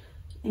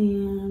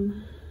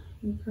 And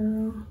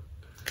girl,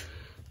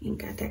 ain't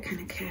got that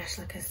kind of cash,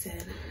 like I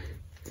said.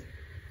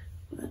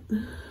 But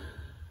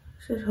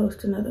should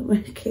host another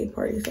Medicaid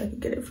party so I can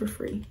get it for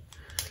free.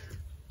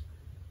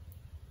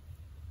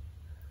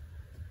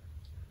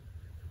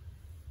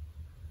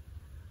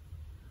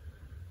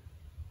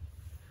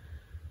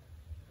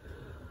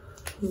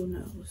 Who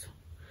knows?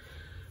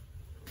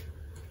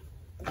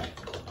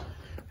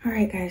 All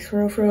right, guys,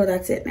 for real,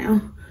 that's it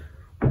now.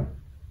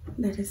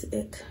 That is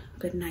it.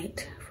 Good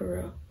night, for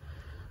real.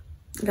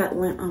 Got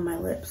lint on my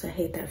lips. I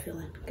hate that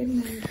feeling. Good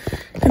night.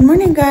 Good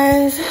morning,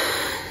 guys.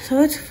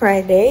 So it's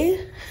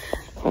Friday.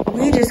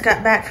 We just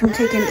got back from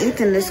taking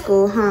Ethan to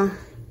school, huh?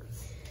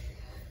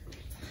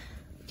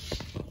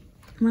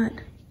 What?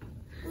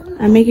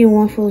 I'm making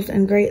waffles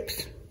and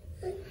grapes.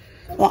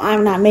 Well,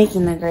 I'm not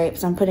making the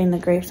grapes. I'm putting the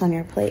grapes on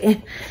your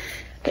plate.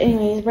 But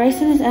anyways,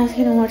 Bryson is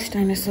asking to watch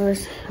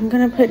dinosaurs. I'm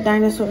gonna put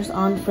dinosaurs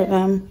on for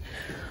them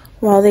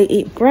while they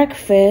eat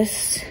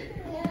breakfast.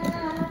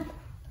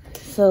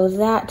 So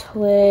that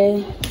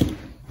way,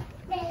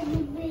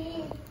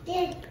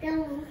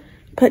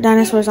 put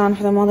dinosaurs on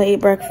for them while they eat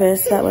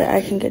breakfast. That way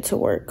I can get to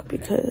work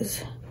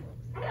because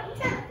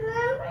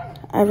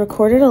I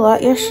recorded a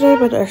lot yesterday,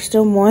 but there's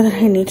still more that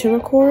I need to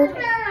record.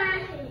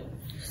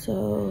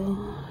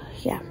 So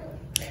yeah.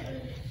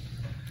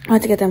 I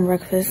have to get them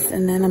breakfast,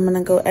 and then I'm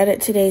gonna go edit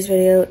today's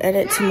video,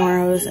 edit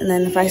tomorrow's, and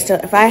then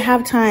if I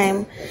have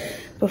time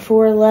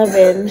before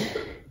 11,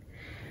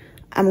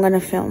 I'm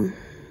gonna film.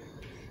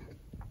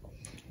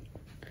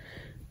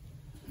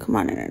 Come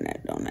on,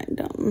 internet, don't act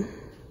dumb.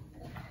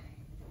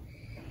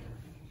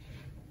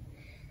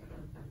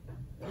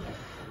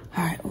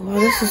 All right, well,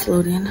 this is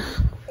loading.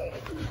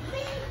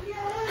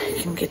 I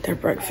can get their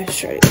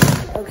breakfast ready.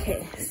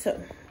 Okay,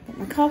 so got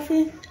my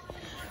coffee.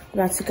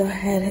 About to go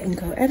ahead and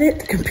go edit.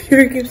 The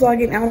computer keeps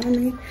logging out on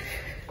me.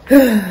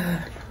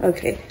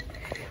 Okay,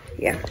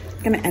 yeah,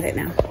 gonna edit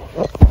now.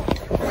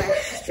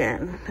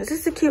 Question, is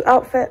this a cute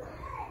outfit?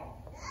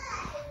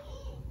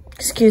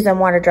 Excuse them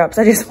water drops,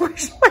 I just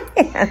washed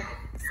my hands.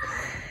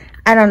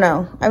 I don't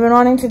know, I've been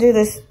wanting to do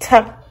this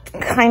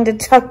kind of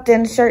tucked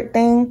in shirt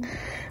thing,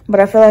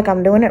 but I feel like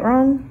I'm doing it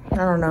wrong. I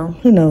don't know,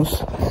 who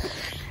knows?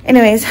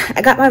 Anyways,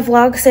 I got my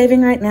vlog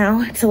saving right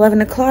now. It's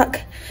 11 o'clock.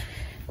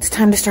 It's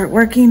time to start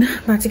working.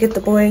 I'm about to get the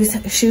boys'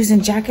 shoes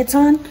and jackets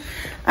on.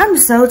 I'm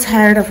so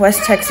tired of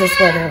West Texas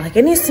weather. Like,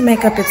 it needs to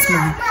make up its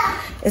mind.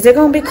 Is it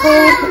gonna be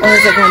cold or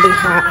is it gonna be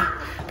hot?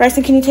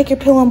 Bryson, can you take your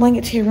pillow and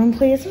blanket to your room,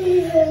 please?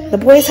 The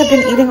boys have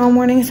been eating all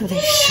morning, so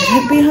they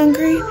shouldn't be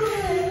hungry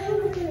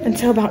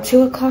until about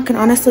 2 o'clock. And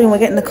honestly, when we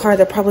get in the car,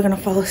 they're probably gonna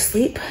fall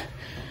asleep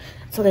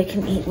so they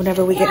can eat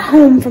whenever we get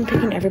home from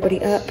picking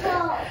everybody up.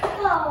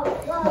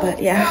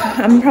 But yeah,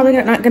 I'm probably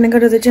not gonna go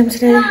to the gym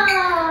today.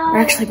 Or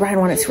actually, Brian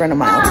wanted to run a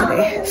mile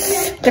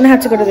today. Gonna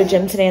have to go to the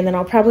gym today, and then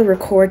I'll probably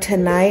record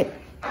tonight.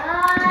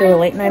 Do a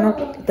late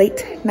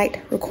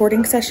night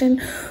recording session,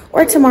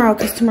 or tomorrow,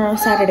 because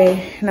tomorrow's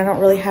Saturday, and I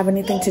don't really have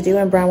anything to do,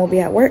 and Brian will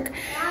be at work.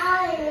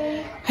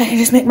 I can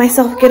just make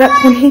myself get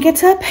up when he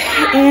gets up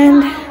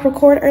and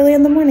record early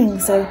in the morning.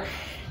 So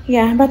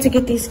yeah, I'm about to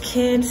get these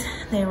kids.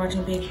 They're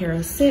watching Big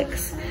Hero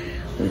 6.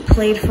 We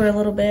played for a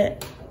little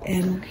bit.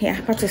 And yeah,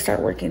 I'm about to start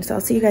working, so I'll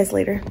see you guys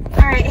later.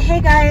 All right,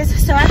 hey guys,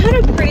 so I had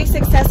a pretty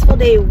successful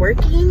day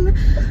working.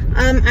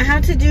 I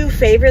had to do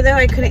Favor though.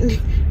 I couldn't,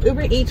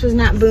 Uber Eats was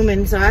not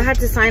booming, so I had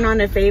to sign on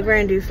to Favor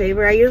and do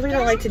Favor. I usually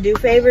don't like to do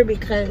Favor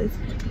because,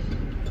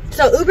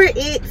 so Uber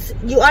Eats,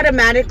 they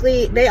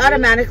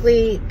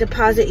automatically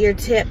deposit your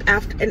tip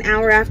after an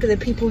hour after the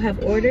people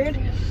have ordered,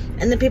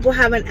 and the people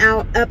have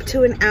up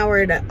to an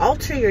hour to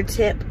alter your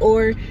tip,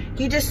 or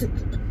you just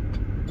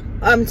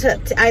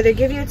to either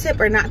give you a tip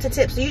or not to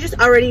tip. So you just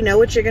already know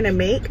what you're gonna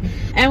make.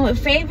 And with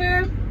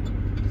Favor,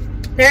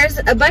 there's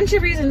a bunch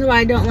of reasons why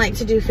I don't like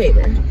to do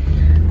Favor.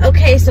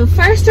 Okay, so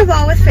first of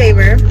all, with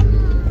Favor,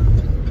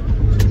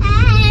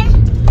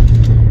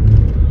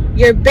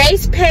 your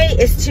base pay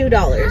is $2.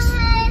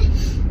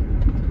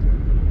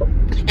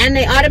 And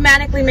they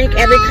automatically make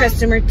every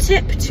customer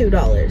tip $2.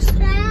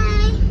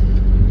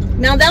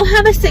 Now they'll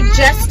have a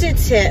suggested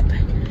tip,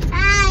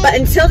 but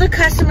until the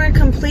customer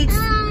completes,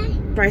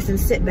 Bryson,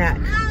 sit back.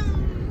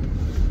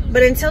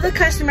 But until the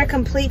customer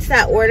completes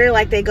that order,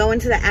 like they go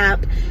into the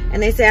app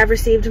and they say, I've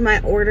received my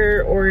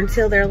order, or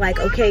until they're like,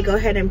 okay, go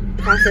ahead and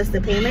process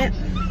the payment,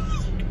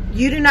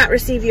 you do not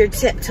receive your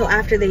tip till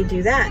after they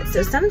do that.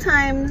 So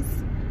sometimes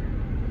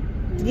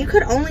you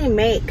could only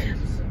make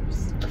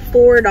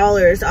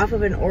 $4 off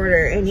of an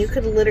order, and you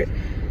could literally,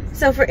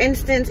 so for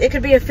instance, it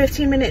could be a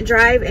 15-minute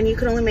drive and you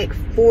could only make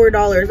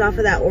 $4 off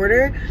of that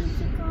order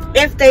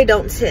if they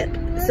don't tip.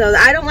 So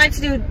I don't like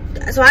to do,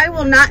 so I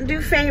will not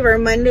do Favor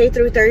Monday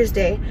through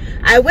Thursday.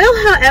 I will,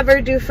 however,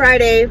 do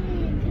Friday.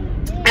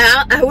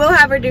 I will,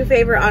 however, do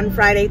Favor on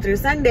Friday through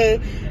Sunday,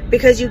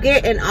 because you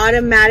get an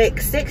automatic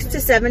 $6 to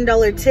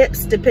 $7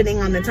 tips depending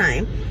on the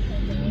time.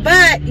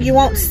 But you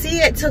won't see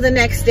it till the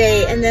next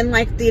day, and then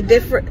like the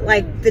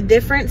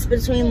difference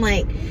between,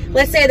 like,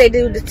 let's say they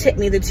do tip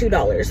me the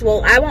 $2.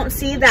 Well, I won't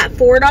see that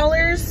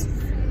 $4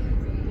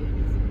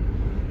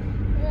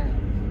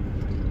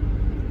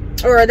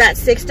 or that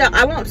 $6.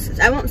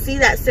 I won't see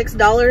that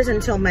 $6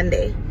 until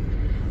Monday,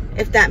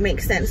 if that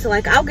makes sense. So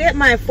like I'll get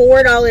my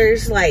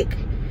 $4 like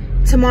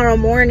tomorrow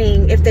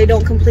morning if they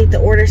don't complete the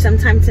order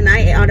sometime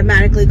tonight. It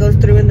automatically goes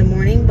through in the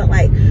morning. But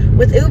like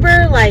with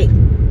Uber, like,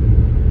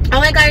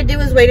 all I gotta do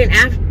is wait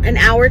an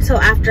hour till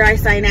after I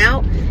sign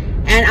out,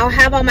 and I'll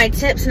have all my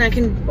tips and I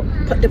can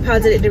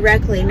deposit it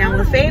directly. Now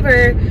with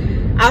Favor,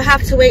 I'll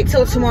have to wait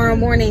till tomorrow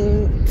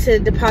morning to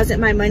deposit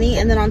my money,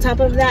 and then on top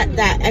of that,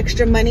 that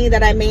extra money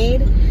that I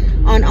made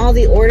on all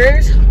the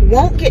orders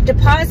won't get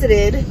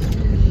deposited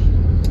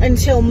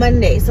until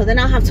Monday. So then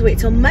I'll have to wait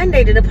till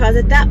Monday to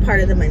deposit that part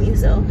of the money.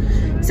 So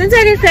since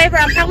I did Favor,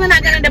 I'm probably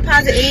not gonna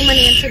deposit any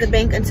money into the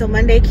bank until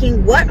Monday.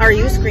 King, what are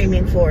you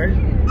screaming for?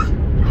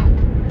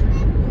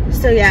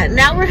 So yeah,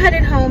 now we're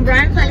headed home.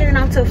 Brian's not getting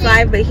off till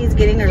 5, but he's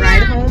getting a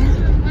ride home.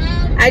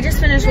 I just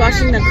finished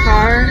washing the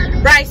car.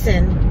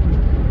 Bryson.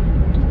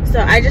 So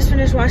I just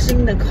finished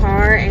washing the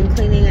car and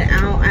cleaning it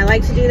out. I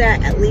like to do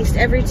that at least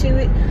every 2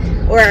 weeks,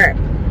 or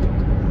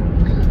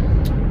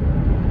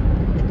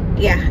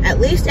yeah, at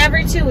least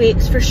every 2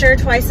 weeks, for sure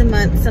twice a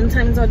month.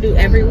 Sometimes I'll do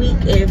every week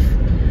if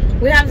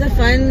we have the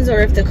funds,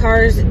 or if the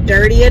car's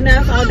dirty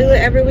enough, I'll do it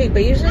every week.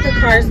 But usually the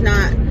car's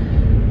not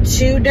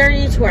too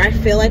dirty to where I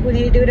feel like we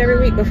need to do it every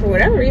week. But for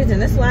whatever reason,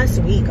 this last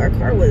week our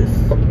car was,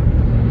 I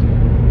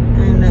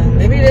don't know,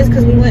 maybe it is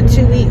because we went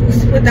 2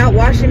 weeks without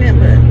washing it,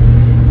 but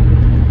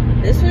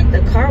this week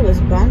the car was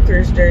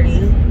bonkers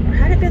dirty. Or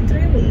had it been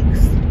 3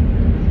 weeks?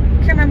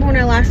 Can't remember when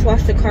I last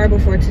washed the car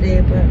before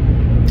today, but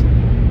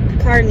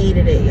the car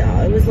needed it, y'all.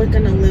 It was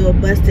looking a little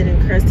busted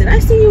and crusted. I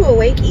see you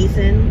awake,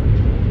 Ethan.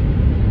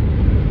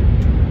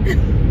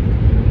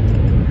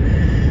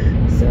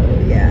 So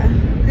yeah,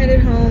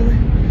 headed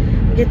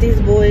home, get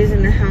these boys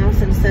in the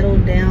house and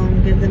settled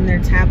down, give them their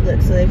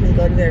tablets so they can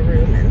go to their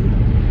room, and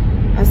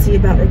I'll see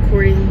about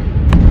recording.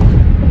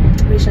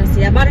 We shall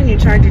see. I bought a new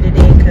charger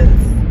today because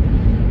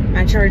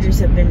my chargers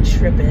have been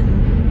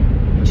tripping.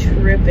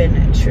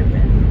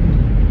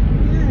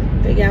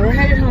 But yeah, we're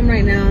headed home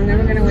right now, and then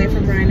we're gonna wait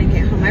for Brian to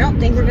get home. I don't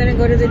think we're gonna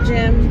go to the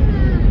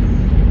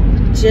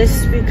gym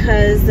just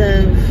because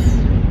of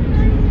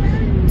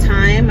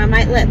time. I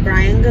might let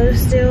Brian go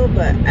still,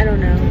 but I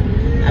don't know.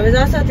 I was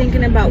also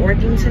thinking about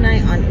working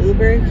tonight on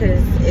Uber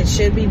because it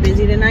should be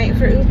busy tonight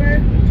for Uber.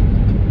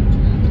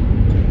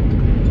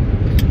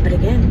 But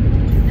again,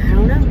 I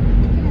don't know.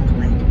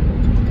 Like,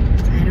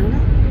 I don't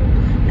know.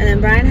 And then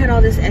Brian had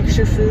all this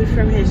extra food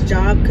from his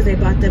job because they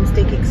bought them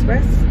Steak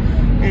Express,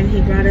 and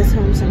he brought us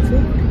home some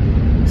food.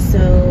 So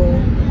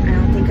I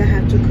don't think I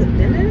have to cook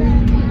dinner,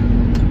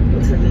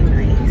 which would be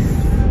nice.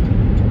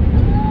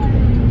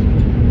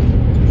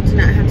 To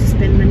not have to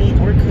spend money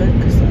or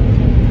cook. So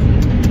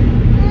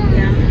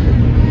yeah,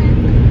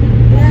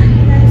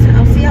 you guys,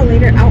 I'll see y'all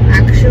later. I'll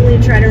actually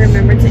try to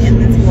remember to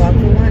end this vlog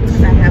for once,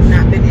 because I have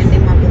not been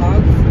ending my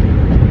vlogs.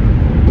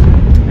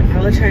 But I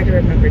will try to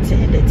remember to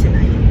end it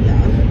tonight,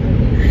 y'all.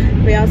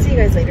 But yeah, I'll see you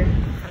guys later.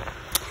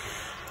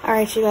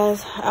 Alright, you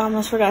guys, I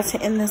almost forgot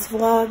to end this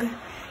vlog.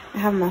 I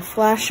have my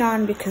flash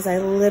on because I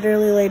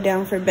literally laid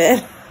down for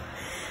bed.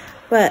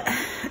 But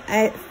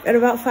at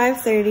about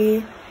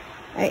 5:30,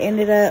 I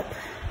ended up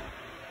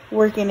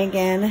working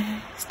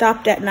again.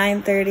 Stopped at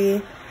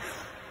 9:30.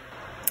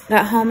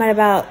 Got home at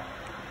about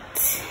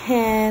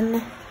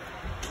 10.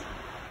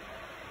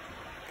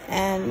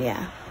 And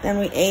yeah, then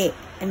we ate,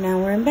 and now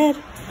we're in bed.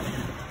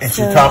 And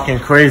so, she's talking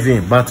crazy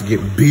and about to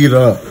get beat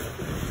up.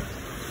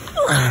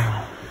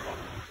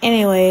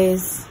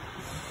 Anyways.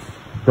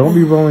 Don't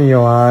be rolling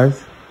your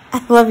eyes.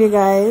 I love you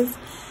guys.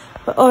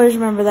 But always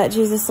remember that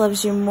Jesus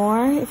loves you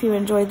more. If you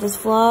enjoyed this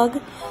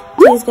vlog,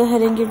 please go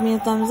ahead and give me a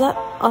thumbs up.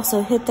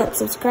 Also hit that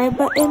subscribe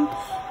button.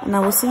 And I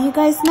will see you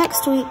guys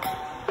next week.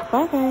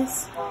 Bye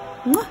guys.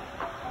 Mwah.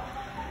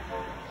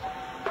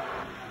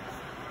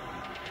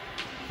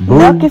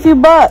 Buck if you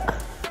buck.